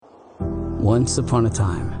Once upon a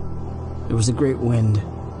time, there was a great wind,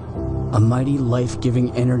 a mighty life-giving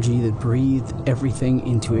energy that breathed everything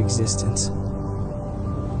into existence.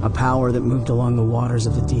 A power that moved along the waters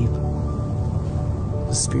of the deep.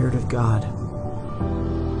 The Spirit of God.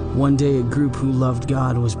 One day, a group who loved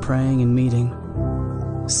God was praying and meeting,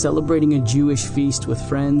 celebrating a Jewish feast with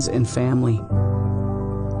friends and family,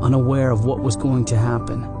 unaware of what was going to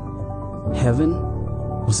happen.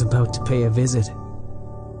 Heaven was about to pay a visit.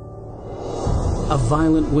 A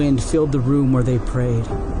violent wind filled the room where they prayed.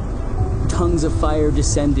 Tongues of fire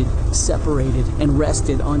descended, separated, and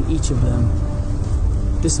rested on each of them.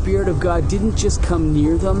 The Spirit of God didn't just come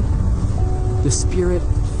near them, the Spirit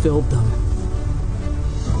filled them.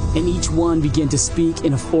 And each one began to speak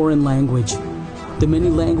in a foreign language, the many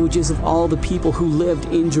languages of all the people who lived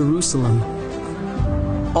in Jerusalem.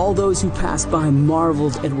 All those who passed by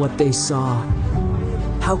marveled at what they saw.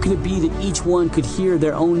 How could it be that each one could hear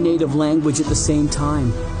their own native language at the same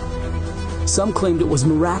time? Some claimed it was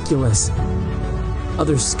miraculous.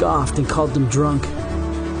 Others scoffed and called them drunk.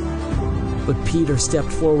 But Peter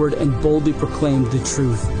stepped forward and boldly proclaimed the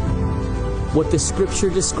truth. What the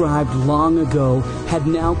scripture described long ago had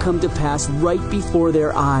now come to pass right before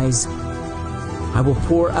their eyes. I will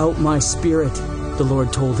pour out my Spirit, the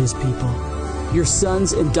Lord told his people. Your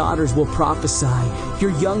sons and daughters will prophesy.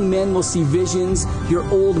 Your young men will see visions. Your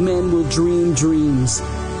old men will dream dreams.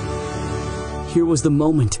 Here was the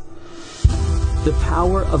moment. The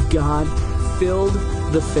power of God filled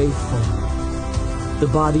the faithful. The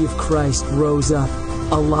body of Christ rose up,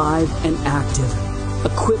 alive and active,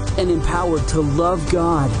 equipped and empowered to love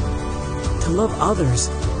God, to love others.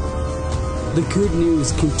 The good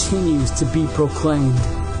news continues to be proclaimed.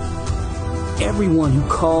 Everyone who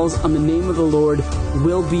calls on the name of the Lord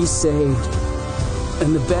will be saved.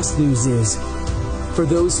 And the best news is, for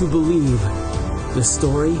those who believe, the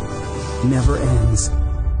story never ends.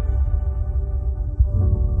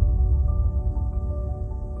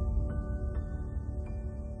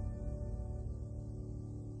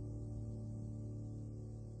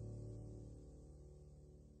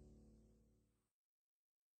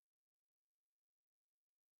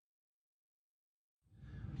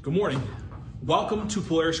 Good morning. Welcome to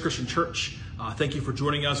Polaris Christian Church. Thank you for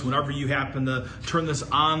joining us whenever you happen to turn this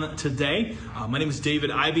on today. My name is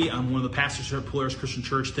David Ivey. I'm one of the pastors here at Polaris Christian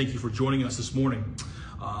Church. Thank you for joining us this morning.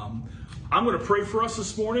 I'm going to pray for us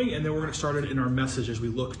this morning, and then we're going to start it in our message as we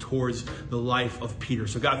look towards the life of Peter.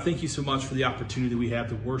 So God, thank you so much for the opportunity we have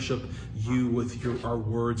to worship you with our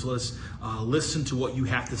words. Let's listen to what you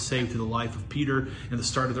have to say to the life of Peter and the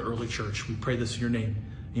start of the early church. We pray this in your name.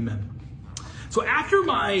 Amen. So after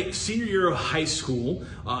my senior year of high school,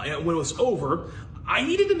 when it was over, I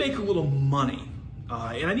needed to make a little money.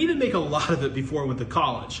 And I needed to make a lot of it before I went to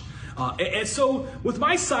college. And so with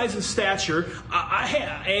my size and stature,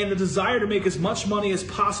 and the desire to make as much money as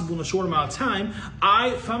possible in a short amount of time,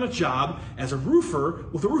 I found a job as a roofer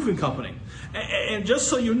with a roofing company. And just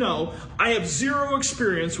so you know, I have zero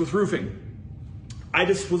experience with roofing. I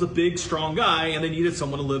just was a big, strong guy, and they needed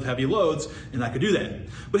someone to lift heavy loads, and I could do that.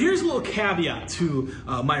 But here's a little caveat to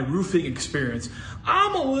my roofing experience.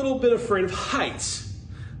 I'm a little bit afraid of heights.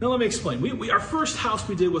 Now let me explain. Our first house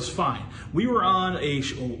we did was fine. We were on a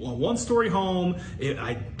one-story home.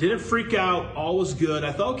 I didn't freak out. All was good.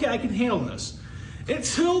 I thought, okay, I can handle this.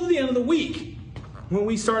 Until the end of the week, when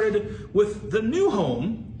we started with the new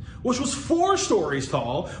home, which was 4 stories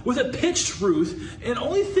tall, with a pitched roof, and the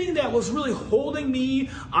only thing that was really holding me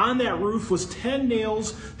on that roof was 10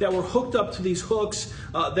 nails that were hooked up to these hooks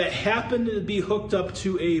that happened to be hooked up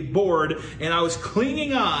to a board, and I was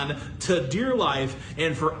clinging on to dear life,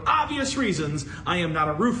 and for obvious reasons, I am not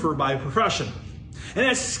a roofer by profession. And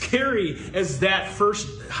as scary as that first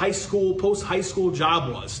post-high school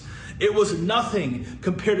job was, it was nothing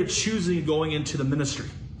compared to choosing and going into the ministry.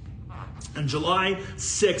 On July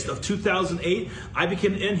 6th of 2008, I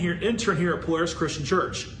became an intern here at Polaris Christian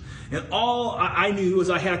Church. And all I knew was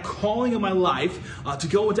I had a calling in my life to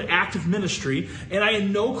go into active ministry, and I had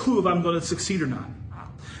no clue if I'm going to succeed or not.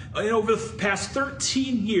 And over the past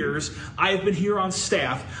 13 years, I've been here on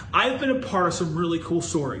staff. I've been a part of some really cool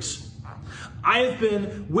stories. I have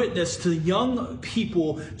been witness to young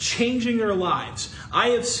people changing their lives. I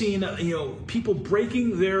have seen, people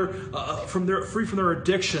breaking free from their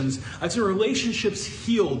addictions. I've seen relationships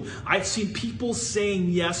healed. I've seen people saying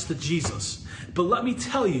yes to Jesus. But let me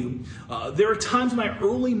tell you, there are times in my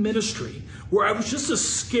early ministry where I was just as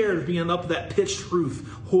scared of being up that pitched roof,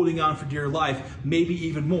 holding on for dear life, maybe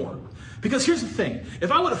even more. Because here's the thing,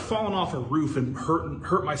 if I would have fallen off a roof and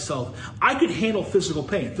hurt myself, I could handle physical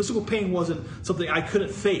pain. Physical pain wasn't something I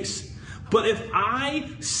couldn't face. But if I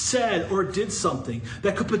said or did something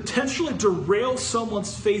that could potentially derail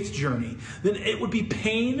someone's faith journey, then it would be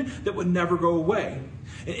pain that would never go away.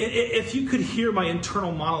 If you could hear my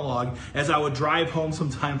internal monologue as I would drive home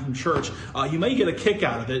sometime from church, you may get a kick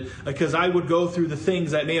out of it, because I would go through the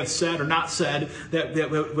things that I may have said or not said that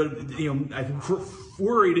would, I'm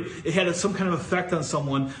worried it had some kind of effect on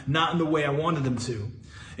someone, not in the way I wanted them to.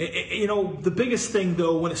 The biggest thing,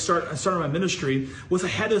 though, when I started my ministry, was I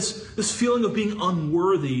had this feeling of being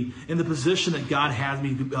unworthy in the position that God had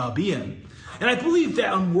me be in. And I believe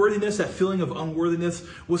that unworthiness, that feeling of unworthiness,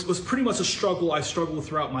 was pretty much a struggle I struggled with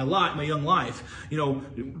throughout my young life.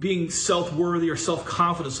 Being self-worthy or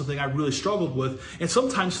self-confident is something I really struggled with, and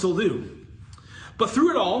sometimes still do. But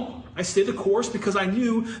through it all, I stayed the course because I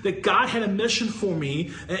knew that God had a mission for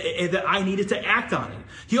me and that I needed to act on it.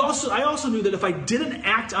 I also knew that if I didn't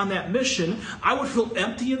act on that mission, I would feel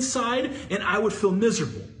empty inside and I would feel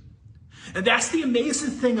miserable. And that's the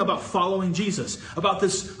amazing thing about following Jesus, about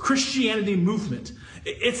this Christianity movement.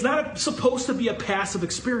 It's not supposed to be a passive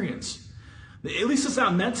experience. At least it's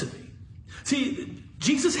not meant to be. See,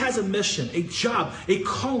 Jesus has a mission, a job, a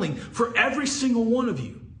calling for every single one of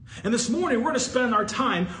you. And this morning, we're going to spend our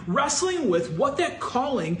time wrestling with what that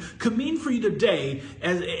calling could mean for you today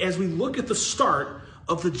as we look at the start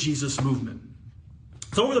of the Jesus movement.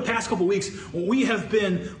 So over the past couple weeks, we have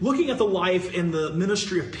been looking at the life and the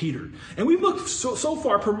ministry of Peter. And we've looked so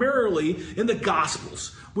far primarily in the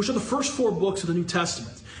Gospels, which are the first 4 books of the New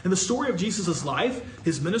Testament, and the story of Jesus' life,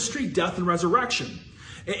 his ministry, death, and resurrection.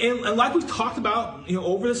 And like we've talked about,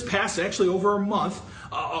 over this past, actually over a month,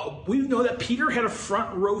 we know that Peter had a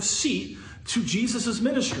front row seat to Jesus'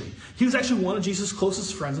 ministry. He was actually one of Jesus'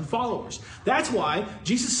 closest friends and followers. That's why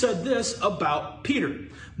Jesus said this about Peter.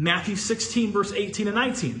 Matthew 16, verse 18 and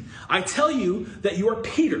 19. I tell you that you are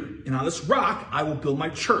Peter, and on this rock I will build my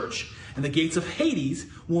church, and the gates of Hades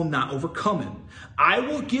will not overcome it. I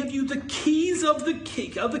will give you the keys of the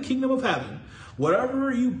kingdom of heaven.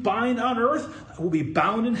 Whatever you bind on earth will be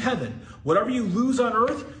bound in heaven. Whatever you lose on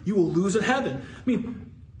earth, you will lose in heaven. I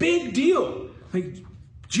mean, big deal.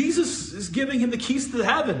 Jesus is giving him the keys to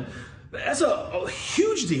heaven. That's a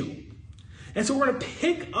huge deal. And so we're going to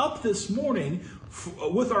pick up this morning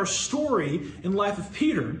with our story in life of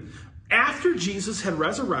Peter. After Jesus had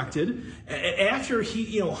resurrected, after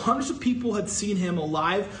hundreds of people had seen him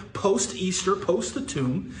alive post-Easter, post the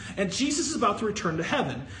tomb, and Jesus is about to return to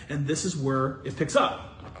heaven. And this is where it picks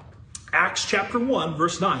up. Acts chapter 1,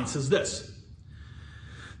 verse 9 says this.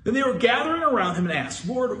 Then they were gathering around him and asked,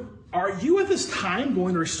 Lord, are you at this time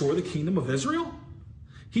going to restore the kingdom of Israel?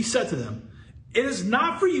 He said to them, it is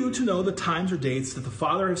not for you to know the times or dates that the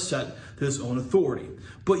Father has set to his own authority,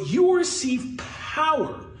 but you will receive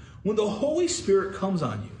power when the Holy Spirit comes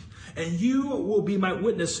on you, and you will be my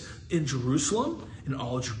witness in Jerusalem, in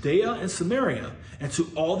all Judea and Samaria, and to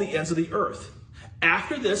all the ends of the earth.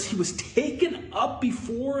 After this, he was taken up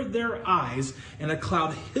before their eyes, and a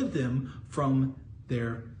cloud hid them from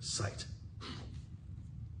their sight.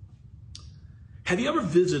 Have you ever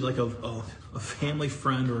visited like a family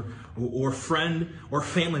friend or friend or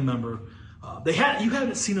family member you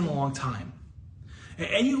haven't seen in a long time?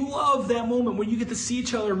 And you love that moment when you get to see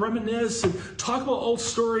each other and reminisce and talk about old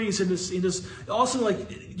stories and just also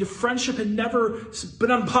like your friendship had never been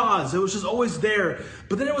on pause. It was just always there.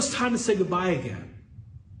 But then it was time to say goodbye again.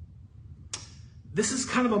 This is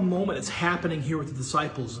kind of a moment that's happening here with the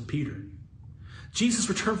disciples and Peter. Jesus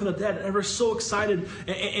returned from the dead, and they were so excited,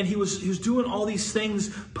 and he was doing all these things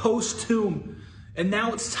post-tomb, and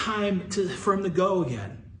now it's time for him to go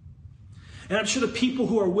again. And I'm sure the people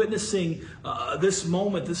who are witnessing this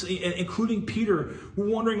moment, including Peter, were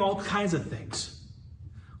wondering all kinds of things.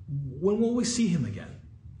 When will we see him again?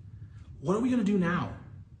 What are we going to do now?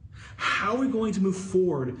 How are we going to move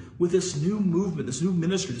forward with this new movement, this new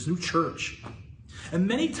ministry, this new church? And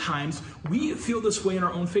many times we feel this way in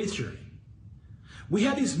our own faith journey. We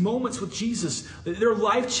have these moments with Jesus. They're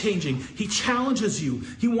life-changing. He challenges you.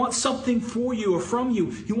 He wants something for you or from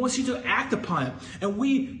you. He wants you to act upon it. And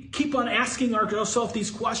we keep on asking ourselves these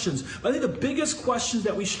questions. But I think the biggest questions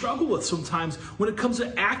that we struggle with sometimes when it comes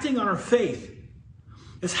to acting on our faith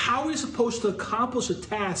is how are we supposed to accomplish a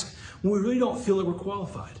task when we really don't feel that we're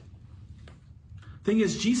qualified? Thing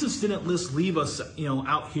is, Jesus didn't just leave us,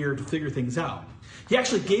 out here to figure things out. He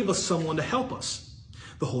actually gave us someone to help us,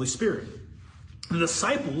 the Holy Spirit. The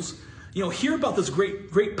disciples, hear about this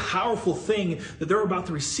great, powerful thing that they're about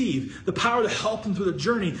to receive. The power to help them through the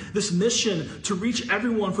journey. This mission to reach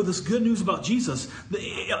everyone for this good news about Jesus.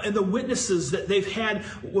 And the witnesses that they've had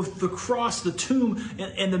with the cross, the tomb,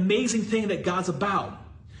 and the amazing thing that God's about.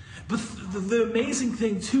 But the amazing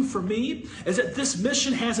thing, too, for me, is that this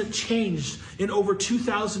mission hasn't changed in over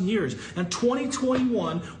 2,000 years. In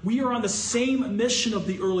 2021, we are on the same mission of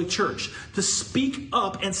the early church, to speak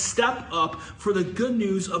up and step up for the good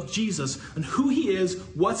news of Jesus and who he is,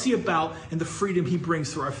 what's he about, and the freedom he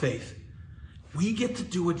brings through our faith. We get to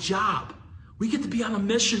do a job. We get to be on a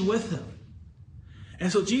mission with him. And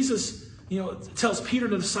so Jesus, tells Peter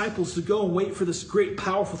and the disciples to go and wait for this great,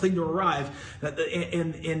 powerful thing to arrive.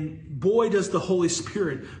 And boy, does the Holy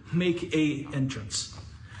Spirit make an entrance.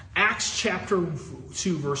 Acts chapter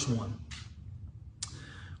 2, verse 1.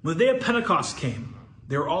 When the day of Pentecost came,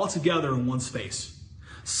 they were all together in one space.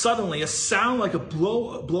 Suddenly, a sound like a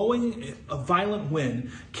blowing a violent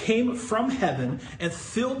wind came from heaven and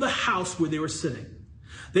filled the house where they were sitting.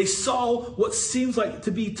 They saw what seems like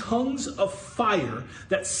to be tongues of fire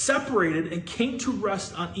that separated and came to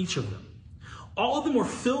rest on each of them. All of them were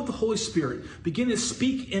filled with the Holy Spirit, beginning to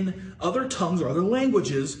speak in other tongues or other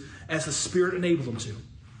languages as the Spirit enabled them to.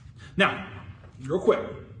 Now, real quick,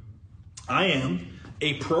 I am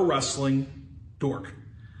a pro wrestling dork.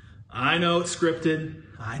 I know it's scripted.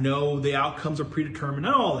 I know the outcomes are predetermined.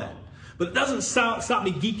 I know all that. But it doesn't stop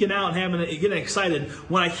me geeking out and getting excited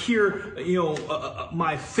when I hear,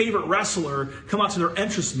 my favorite wrestler come out to their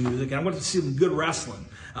entrance music, and I want to see them good wrestling.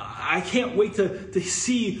 I can't wait to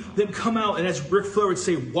see them come out and, as Ric Flair would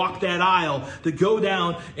say, walk that aisle, to go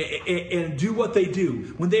down and do what they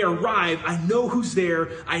do. When they arrive, I know who's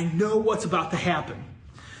there. I know what's about to happen.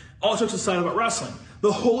 All jokes aside about wrestling,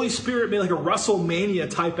 the Holy Spirit made like a WrestleMania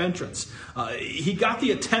type entrance. He got the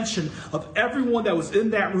attention of everyone that was in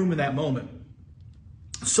that room in that moment.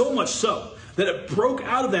 So much so that it broke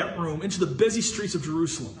out of that room into the busy streets of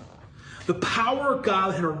Jerusalem. The power of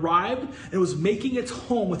God had arrived and was making its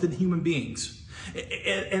home within human beings.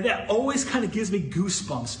 And that always kind of gives me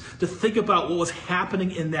goosebumps to think about what was happening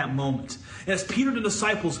in that moment. And as Peter and the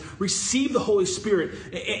disciples received the Holy Spirit,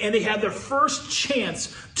 and they had their first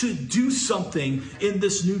chance to do something in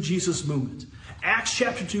this new Jesus movement. Acts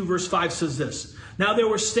chapter 2, verse 5 says this: Now there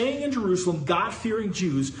were staying in Jerusalem God-fearing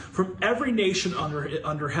Jews from every nation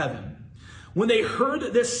under heaven. When they heard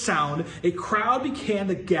this sound, a crowd began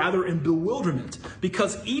to gather in bewilderment,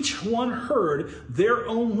 because each one heard their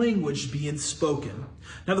own language being spoken.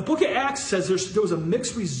 Now, the book of Acts says there was a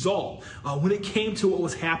mixed result when it came to what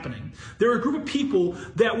was happening. There were a group of people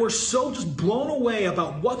that were so just blown away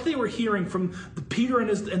about what they were hearing from Peter and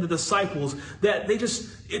the disciples that it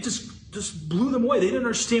just blew them away. They didn't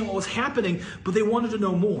understand what was happening, but they wanted to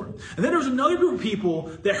know more. And then there was another group of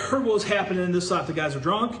people that heard what was happening and thought the guys are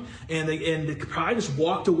drunk, and they probably just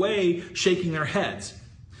walked away shaking their heads.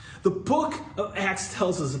 The book of Acts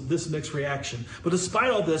tells us this mixed reaction. But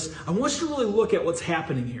despite all this, I want you to really look at what's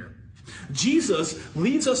happening here. Jesus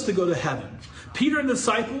leads us to go to heaven. Peter and the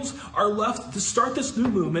disciples are left to start this new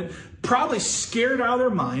movement, probably scared out of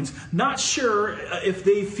their minds, not sure if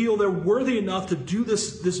they feel they're worthy enough to do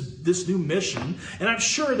this new mission. And I'm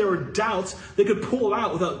sure there were doubts they could pull it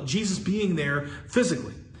out without Jesus being there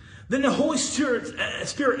physically. Then the Holy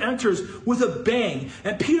Spirit enters with a bang,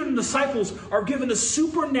 and Peter and the disciples are given a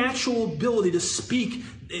supernatural ability to speak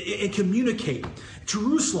and communicate.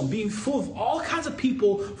 Jerusalem, being full of all kinds of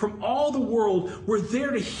people from all the world, were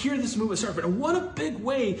there to hear this movement start. And what a big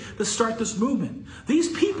way to start this movement.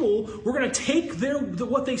 These people were going to take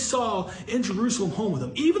what they saw in Jerusalem home with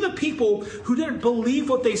them. Even the people who didn't believe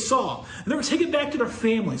what they saw. And they were taken back to their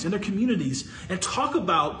families and their communities and talk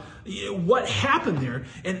about what happened there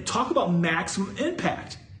and talk about maximum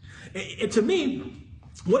impact. And to me,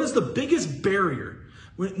 what is the biggest barrier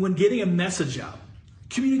when getting a message out?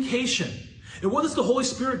 Communication. And what does the Holy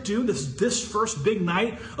Spirit do this first big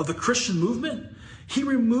night of the Christian movement? He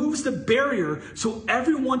removes the barrier so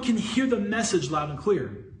everyone can hear the message loud and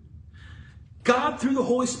clear. God, through the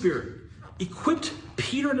Holy Spirit, equipped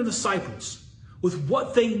Peter and the disciples with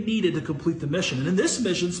what they needed to complete the mission. And in this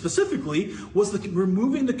mission specifically was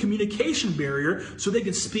removing the communication barrier so they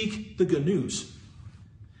could speak the good news.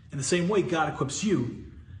 In the same way, God equips you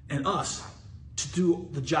and us to do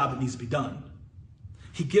the job that needs to be done.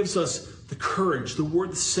 He gives us the courage, the word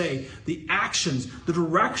to say, the actions, the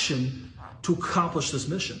direction to accomplish this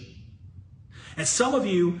mission. And some of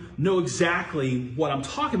you know exactly what I'm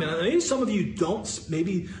talking about. Maybe some of you don't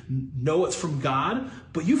maybe know it's from God,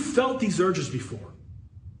 but you felt these urges before.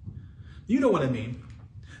 You know what I mean.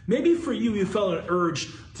 Maybe for you, you felt an urge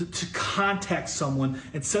to contact someone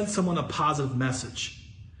and send someone a positive message.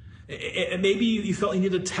 And maybe you felt you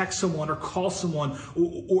needed to text someone or call someone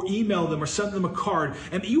or email them or send them a card.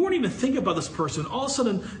 And you weren't even thinking about this person. All of a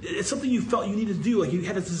sudden, it's something you felt you needed to do. Like you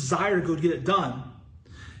had a desire to go get it done.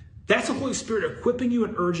 That's the Holy Spirit equipping you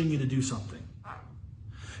and urging you to do something.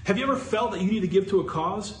 Have you ever felt that you need to give to a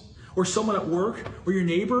cause? Or someone at work, or your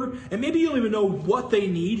neighbor, and maybe you don't even know what they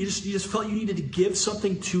need. You just felt you needed to give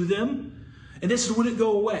something to them, and this wouldn't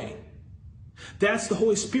go away. That's the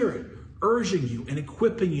Holy Spirit urging you and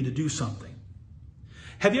equipping you to do something.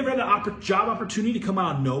 Have you ever had a job opportunity to come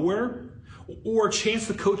out of nowhere, or a chance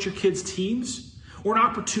to coach your kids' teams, or an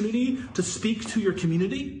opportunity to speak to your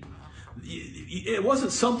community? It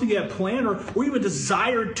wasn't something you had planned or even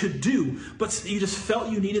desired to do, but you just felt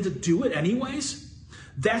you needed to do it anyways?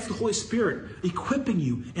 That's the Holy Spirit equipping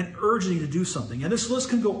you and urging you to do something. And this list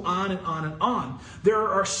can go on and on and on. There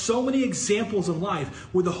are so many examples in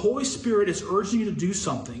life where the Holy Spirit is urging you to do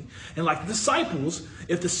something. And like the disciples,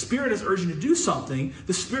 if the Spirit is urging you to do something,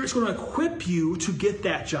 the Spirit's going to equip you to get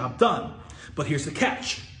that job done. But here's the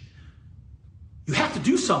catch. You have to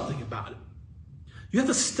do something about it. You have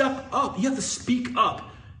to step up. You have to speak up.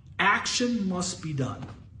 Action must be done.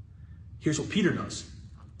 Here's what Peter does.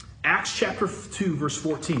 Acts chapter 2, verse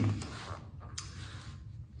 14.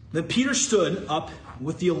 Then Peter stood up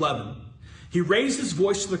with the 11. He raised his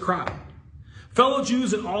voice to the crowd. Fellow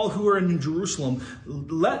Jews and all who are in Jerusalem,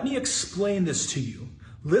 let me explain this to you.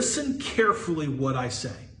 Listen carefully what I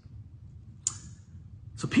say.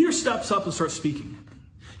 So Peter steps up and starts speaking.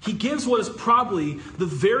 He gives what is probably the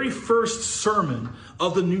very first sermon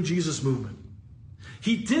of the New Jesus movement.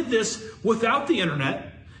 He did this without the internet.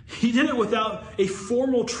 He did it without a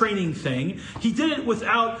formal training thing. He did it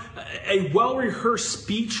without a well-rehearsed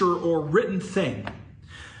speech or written thing.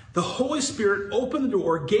 The Holy Spirit opened the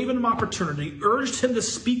door, gave him an opportunity, urged him to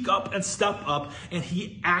speak up and step up, and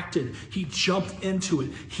he acted. He jumped into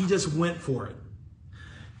it. He just went for it.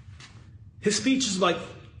 His speech is like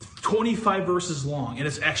 25 verses long, and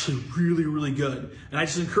it's actually really, really good. And I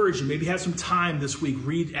just encourage you, maybe have some time this week,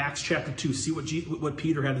 read Acts chapter 2, see what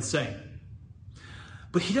Peter had to say.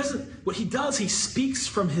 But what he does, he speaks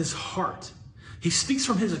from his heart. He speaks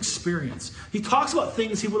from his experience. He talks about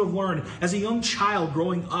things he would have learned as a young child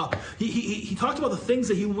growing up. He talked about the things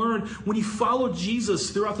that he learned when he followed Jesus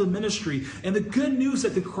throughout the ministry and the good news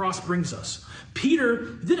that the cross brings us.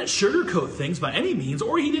 Peter didn't sugarcoat things by any means,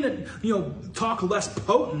 or he didn't, talk less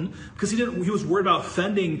potent because he was worried about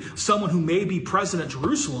offending someone who may be present at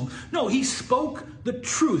Jerusalem. No, he spoke the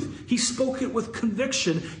truth. He spoke it with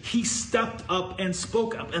conviction. He stepped up and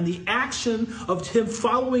spoke up. And the action of him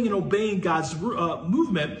following and obeying God's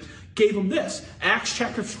movement gave him this. Acts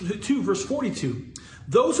chapter 2, verse 42.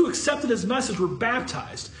 Those who accepted his message were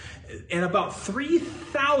baptized, and about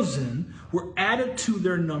 3,000 were added to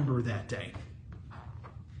their number that day.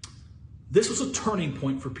 This was a turning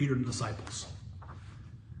point for Peter and the disciples.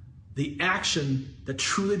 The action that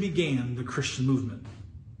truly began the Christian movement.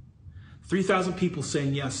 3,000 people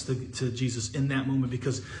saying yes to Jesus in that moment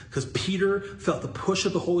because Peter felt the push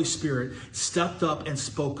of the Holy Spirit, stepped up and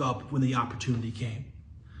spoke up when the opportunity came.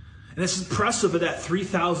 And as impressive as that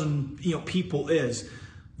 3,000 people is,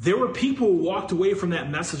 there were people who walked away from that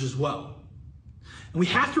message as well. And we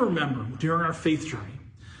have to remember during our faith journey,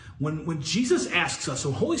 when Jesus asks us,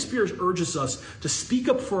 when Holy Spirit urges us to speak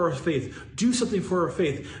up for our faith, do something for our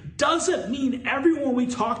faith, doesn't mean everyone we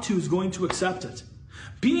talk to is going to accept it.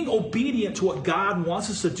 Being obedient to what God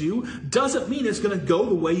wants us to do doesn't mean it's going to go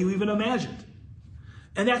the way you even imagined.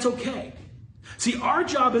 And that's okay. See, our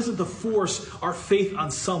job isn't to force our faith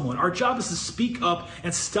on someone. Our job is to speak up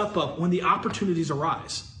and step up when the opportunities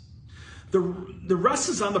arise. The rest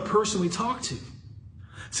is on the person we talk to.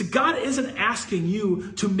 So God isn't asking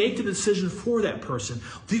you to make the decision for that person.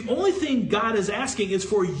 The only thing God is asking is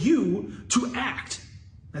for you to act.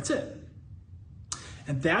 That's it.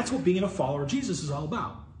 And that's what being a follower of Jesus is all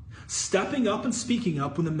about. Stepping up and speaking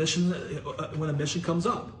up when the mission comes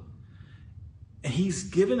up. And he's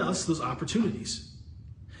given us those opportunities.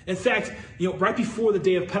 In fact, right before the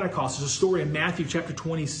day of Pentecost, there's a story in Matthew chapter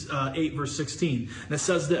 28, verse 16. And it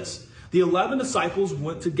says this. The 11 disciples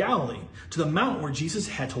went to Galilee, to the mountain where Jesus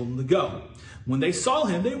had told them to go. When they saw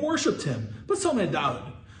him, they worshipped him, but some had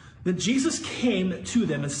doubted. Then Jesus came to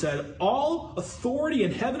them and said, all authority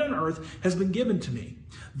in heaven and earth has been given to me.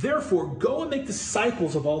 Therefore, go and make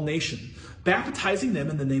disciples of all nations, baptizing them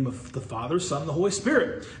in the name of the Father, Son, and the Holy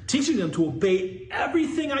Spirit, teaching them to obey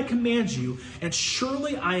everything I command you, and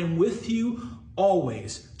surely I am with you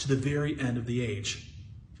always to the very end of the age.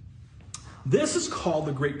 This is called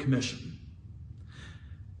the Great Commission.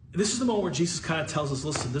 This is the moment where Jesus kind of tells us,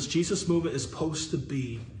 listen, this Jesus movement is supposed to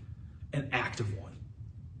be an active one.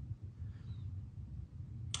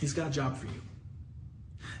 He's got a job for you.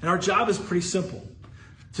 And our job is pretty simple.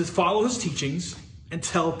 To follow his teachings and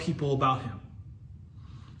tell people about him.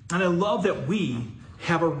 And I love that we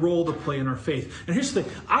have a role to play in our faith. And here's the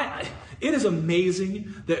thing. It is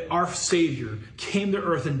amazing that our Savior came to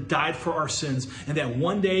earth and died for our sins, and that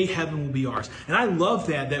one day heaven will be ours. And I love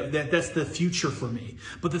that's the future for me.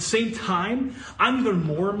 But at the same time, I'm even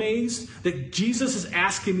more amazed that Jesus is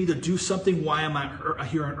asking me to do something while I'm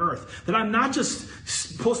here on earth. That I'm not just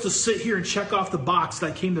supposed to sit here and check off the box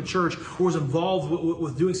that I came to church or was involved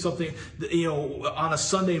with doing something, on a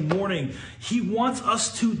Sunday morning. He wants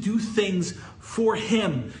us to do things for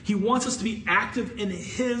him. He wants us to be active in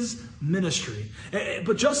his ministry.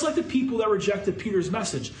 But just like the people that rejected Peter's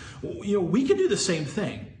message, we can do the same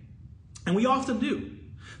thing. And we often do.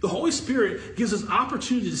 The Holy Spirit gives us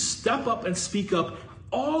opportunity to step up and speak up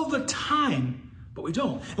all the time, but we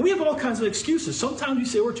don't. And we have all kinds of excuses. Sometimes you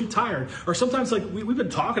say we're too tired, or sometimes we've been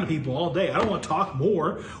talking to people all day. I don't want to talk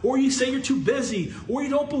more. Or you say you're too busy, or you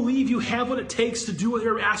don't believe you have what it takes to do what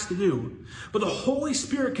you're asked to do. But the Holy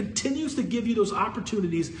Spirit continues to give you those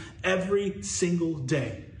opportunities every single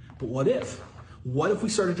day. But what if? What if we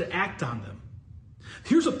started to act on them?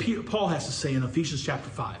 Here's what Paul has to say in Ephesians chapter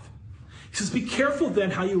 5. He says, "Be careful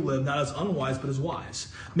then how you live, not as unwise, but as wise,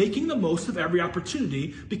 making the most of every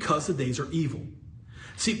opportunity, because the days are evil."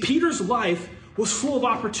 See, Peter's life was full of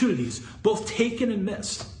opportunities, both taken and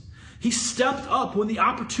missed. He stepped up when the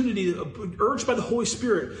opportunity, urged by the Holy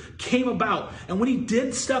Spirit, came about. And when he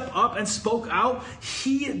did step up and spoke out,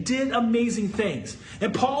 he did amazing things.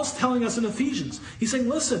 And Paul's telling us in Ephesians, he's saying,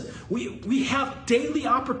 listen, we have daily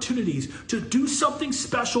opportunities to do something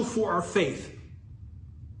special for our faith.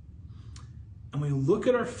 And when we look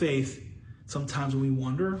at our faith, sometimes we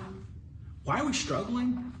wonder, why are we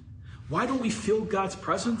struggling? Why don't we feel God's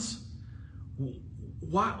presence?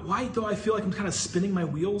 Why do I feel like I'm kind of spinning my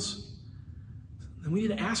wheels? Then we need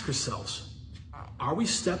to ask ourselves, are we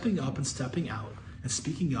stepping up and stepping out and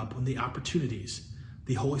speaking up when the opportunities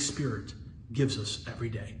the Holy Spirit gives us every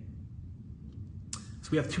day? So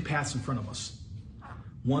we have two paths in front of us.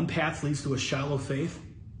 One path leads to a shallow faith.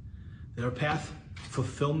 The other path,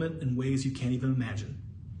 fulfillment in ways you can't even imagine.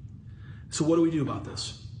 So what do we do about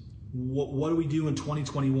this? What do we do in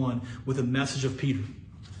 2021 with the message of Peter?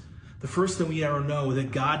 The first thing we ever know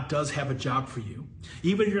that God does have a job for you.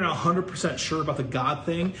 Even if you're not 100% sure about the God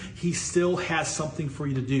thing, he still has something for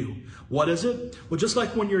you to do. What is it? Well, just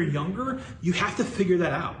like when you're younger, you have to figure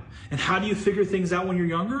that out. And how do you figure things out when you're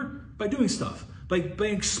younger? By doing stuff, by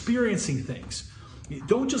experiencing things.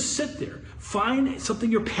 Don't just sit there. Find something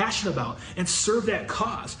you're passionate about and serve that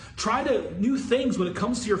cause. Try new things when it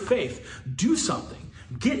comes to your faith. Do something.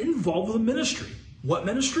 Get involved with a ministry. What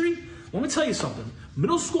ministry? Let me tell you something.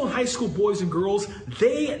 Middle school and high school boys and girls,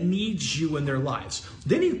 they need you in their lives.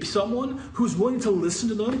 They need someone who's willing to listen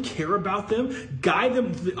to them, care about them, guide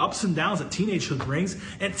them through the ups and downs that teenagehood brings,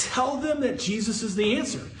 and tell them that Jesus is the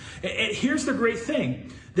answer. And here's the great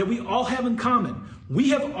thing that we all have in common. We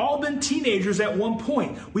have all been teenagers at one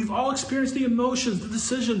point. We've all experienced the emotions, the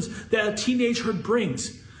decisions that a teenagehood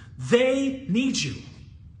brings. They need you.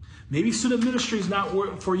 Maybe student ministry is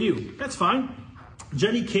not for you. That's fine.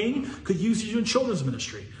 Jenny King could use you in children's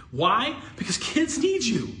ministry. Why? Because kids need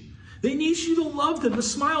you. They need you to love them, to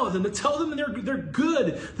smile at them, to tell them they're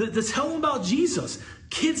good, to tell them about Jesus.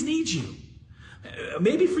 Kids need you.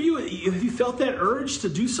 Maybe for you, if you felt that urge to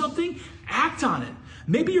do something, act on it.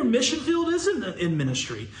 Maybe your mission field isn't in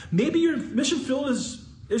ministry. Maybe your mission field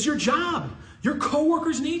is your job. Your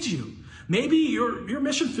coworkers need you. Maybe your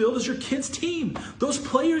mission field is your kids' team. Those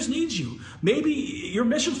players need you. Maybe your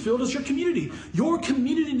mission field is your community. Your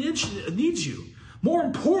community needs you. More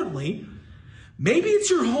importantly, maybe it's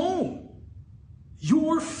your home.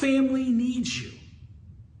 Your family needs you.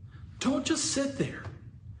 Don't just sit there.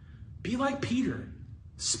 Be like Peter.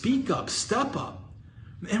 Speak up. Step up.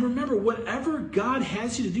 And remember, whatever God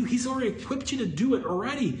has you to do, he's already equipped you to do it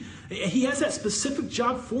already. He has that specific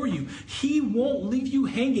job for you. He won't leave you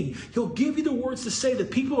hanging. He'll give you the words to say, the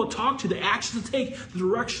people to talk to, the actions to take, the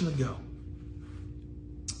direction to go.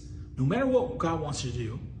 No matter what God wants you to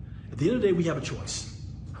do, at the end of the day, we have a choice.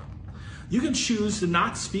 You can choose to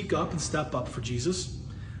not speak up and step up for Jesus.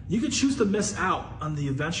 You can choose to miss out on the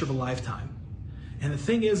adventure of a lifetime. And the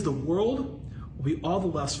thing is, the world will be all the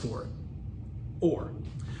less for it. Or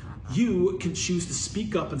you can choose to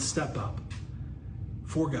speak up and step up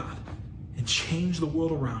for God and change the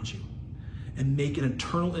world around you and make an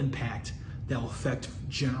eternal impact that will affect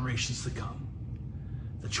generations to come.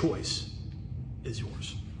 The choice is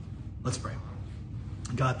yours. Let's pray.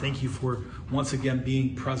 God, thank you for once again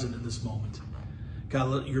being present in this moment. God,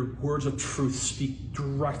 let your words of truth speak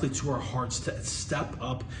directly to our hearts to step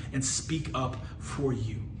up and speak up for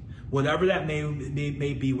you. Whatever that may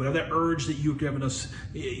be, whatever that urge that you've given us,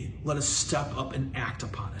 let us step up and act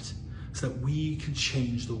upon it so that we can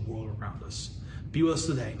change the world around us. Be with us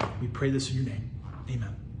today. We pray this in your name.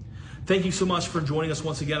 Amen. Thank you so much for joining us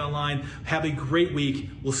once again online. Have a great week.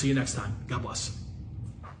 We'll see you next time. God bless.